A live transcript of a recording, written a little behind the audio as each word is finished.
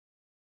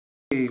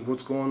Hey,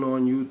 what's going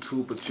on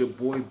YouTube? It's your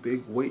boy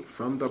Big Weight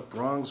from the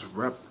Bronx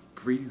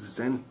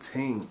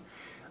representing.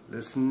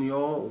 Listen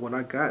y'all, what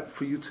I got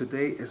for you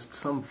today is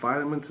some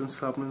vitamins and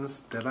supplements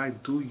that I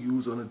do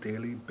use on a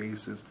daily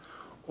basis,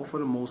 or for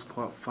the most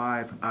part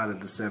 5 out of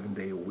the 7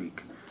 day a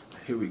week.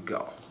 Here we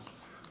go.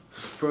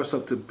 First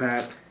up to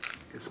bat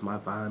is my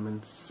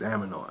vitamin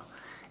salmon oil.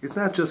 It's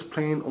not just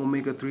plain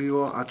omega-3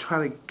 oil. I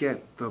try to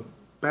get the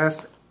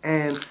best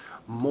and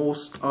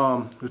most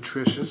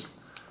nutritious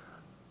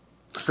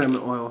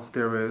salmon oil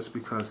there is,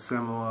 because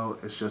salmon oil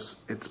is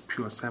it's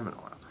pure salmon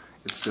oil.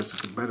 It's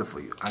just better for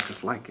you. I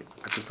just like it.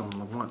 I just don't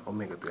want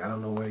omega-3. I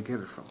don't know where to get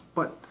it from.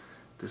 But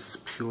this is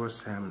pure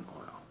salmon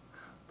oil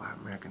by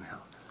American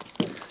Health.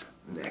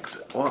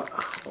 Next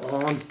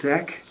on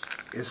deck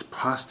is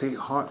prostate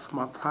heart for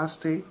my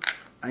prostate.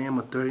 I am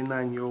a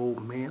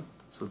 39-year-old male,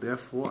 so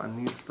therefore I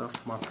need stuff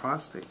for my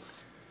prostate.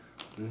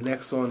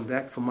 Next on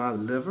deck for my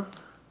liver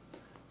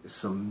is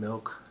some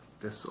milk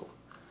thistle.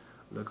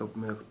 Look up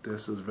milk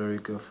thistle, is very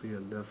good for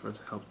your liver,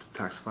 to help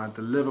detoxify.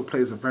 The liver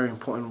plays a very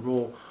important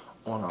role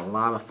on a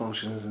lot of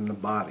functions in the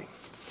body.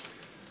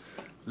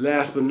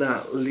 Last but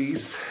not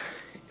least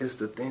is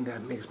the thing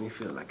that makes me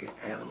feel like an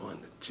animal in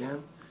the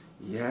gym.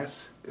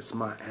 Yes, it's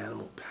my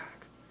animal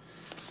pack.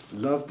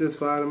 Love this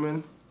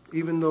vitamin,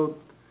 even though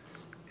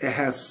it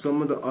has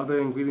some of the other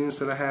ingredients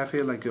that I have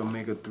here, like your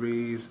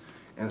omega-3s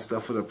and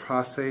stuff for the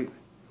prostate.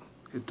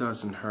 It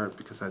doesn't hurt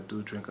because I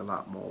do drink a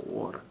lot more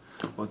water.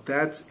 Well,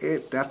 that's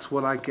it. That's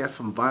what I get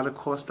from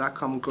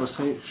VitaCourse.com. I'm going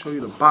to show you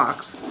the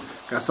box.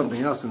 Got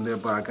something else in there,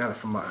 but I got it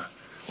from my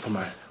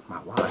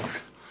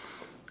wife.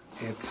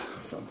 It's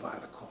from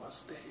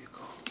VitaCourse. There you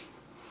go.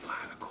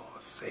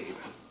 VitaCourse saving.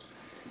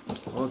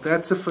 Well,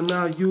 that's it for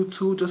now,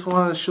 YouTube. Just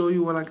wanted to show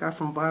you what I got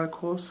from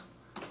VitaCourse.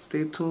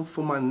 Stay tuned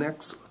for my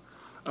next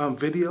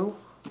video.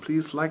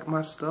 Please like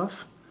my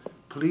stuff.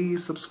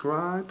 Please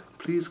subscribe.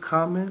 Please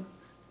comment.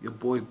 Your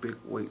boy Big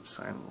Weight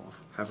signing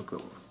off. Have a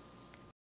good one.